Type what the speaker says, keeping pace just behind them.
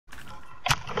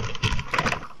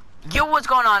Yo, what's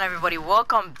going on, everybody?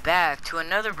 Welcome back to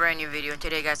another brand new video. And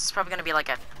today, guys, it's probably gonna be like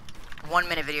a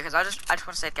 1-minute video because I just want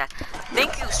to say, guys,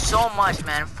 thank you so much,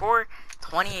 man, for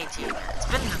 2018. It's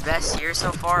been the best year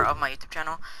so far of my YouTube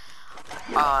channel.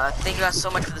 Thank you guys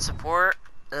so much for the support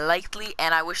lately,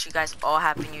 and I wish you guys all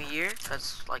happy New Year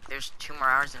because like there's 2 more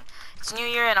hours and it's New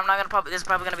Year, and I'm not gonna this is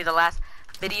probably gonna be the last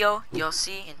video you'll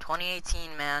see in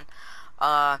 2018, man.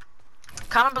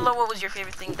 Comment below what was your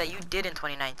favorite thing that you did in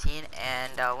 2019,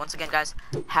 and once again, guys,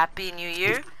 happy New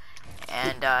Year,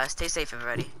 and stay safe,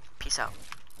 everybody. Peace out.